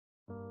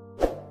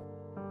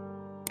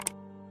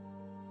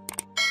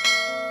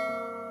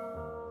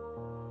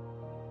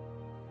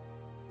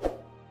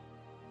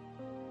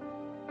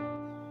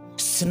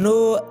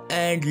Snow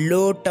and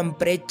low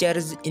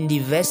temperatures in the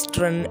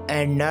western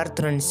and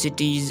northern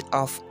cities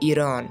of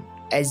Iran,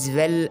 as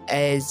well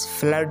as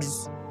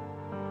floods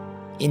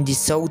in the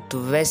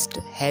southwest,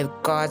 have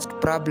caused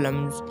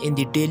problems in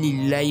the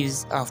daily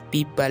lives of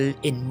people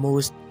in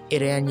most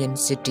Iranian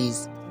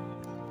cities.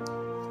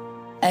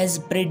 As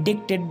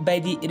predicted by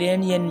the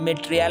Iranian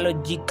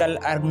Meteorological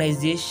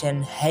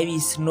Organization, heavy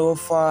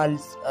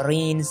snowfalls,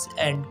 rains,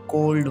 and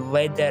cold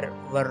weather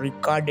were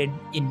recorded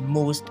in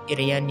most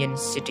Iranian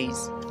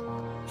cities.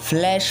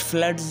 Flash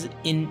floods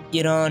in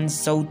Iran's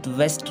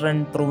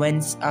southwestern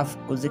province of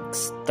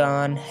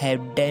Kazakhstan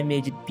have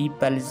damaged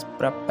people's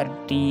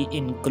property,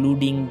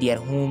 including their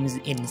homes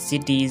in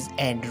cities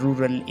and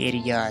rural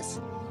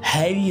areas.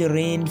 Heavy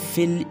rain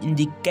fell in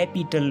the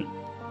capital,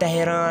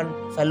 Tehran,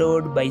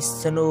 followed by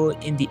snow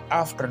in the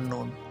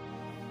afternoon.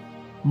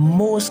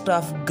 Most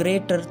of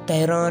Greater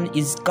Tehran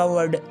is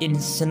covered in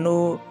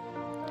snow,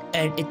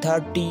 and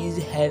authorities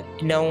have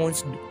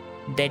announced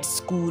that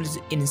schools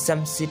in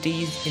some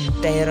cities in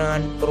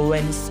Tehran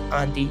province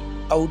on the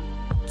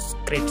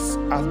outskirts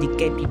of the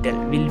capital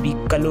will be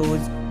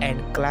closed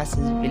and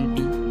classes will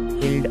be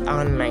held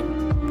online.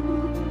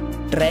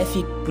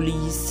 Traffic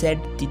police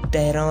said the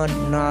Tehran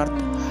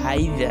North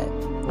Highway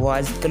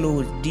was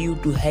closed due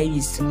to heavy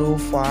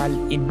snowfall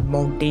in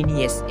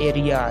mountainous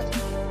areas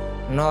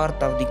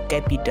north of the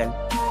capital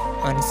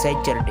on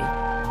Saturday,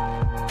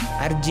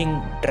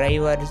 urging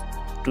drivers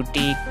to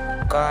take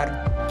car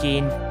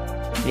chain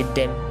with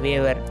them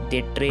wherever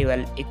they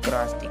travel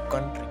across the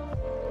country.